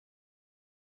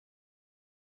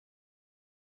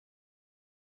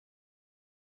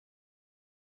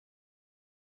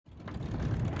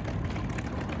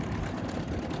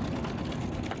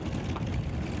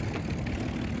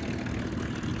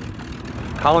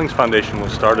Collings Foundation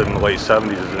was started in the late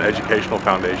 70s as an educational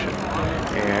foundation,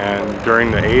 and during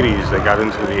the 80s they got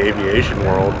into the aviation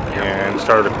world and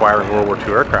started acquiring World War II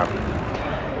aircraft.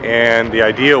 And the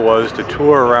idea was to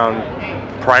tour around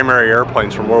primary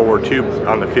airplanes from World War II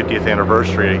on the 50th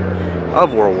anniversary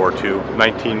of World War II,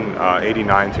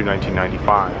 1989 through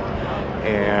 1995.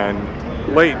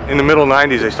 And late in the middle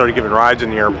 90s they started giving rides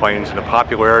in the airplanes, and the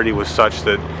popularity was such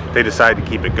that they decided to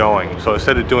keep it going. So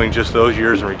instead of doing just those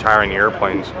years and retiring the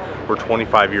airplanes, we're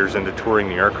 25 years into touring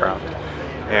the aircraft.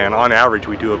 And on average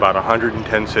we do about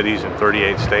 110 cities in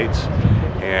 38 states.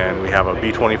 And we have a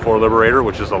B-24 Liberator,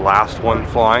 which is the last one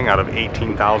flying out of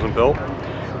 18,000 built.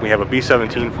 We have a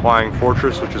B-17 Flying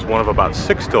Fortress, which is one of about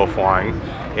 6 still flying.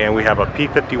 And we have a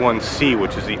P-51C,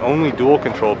 which is the only dual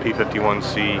control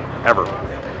P-51C ever.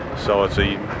 So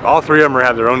all three of them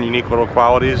have their own unique little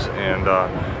qualities, and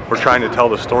we're trying to tell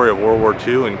the story of World War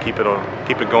II and keep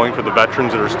it going for the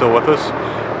veterans that are still with us,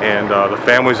 and the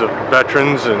families of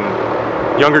veterans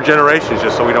and younger generations,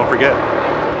 just so we don't forget.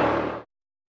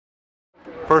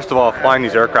 First of all, flying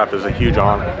these aircraft is a huge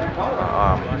honor.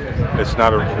 It's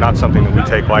not something that we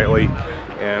take lightly,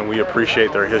 and we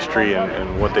appreciate their history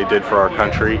and what they did for our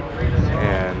country,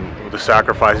 and the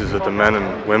sacrifices that the men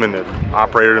and women that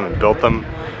operated them and built them.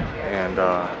 And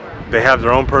they have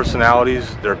their own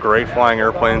personalities. They're great flying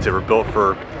airplanes. They were built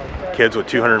for kids with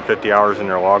 250 hours in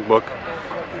their logbook.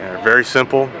 And they're very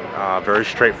simple, very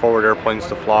straightforward airplanes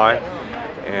to fly.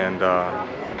 And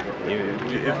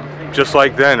just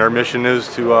like then, our mission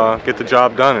is to get the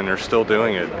job done, and they're still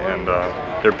doing it. And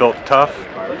they're built tough,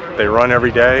 they run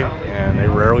every day, and they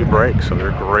rarely break, so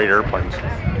they're great airplanes.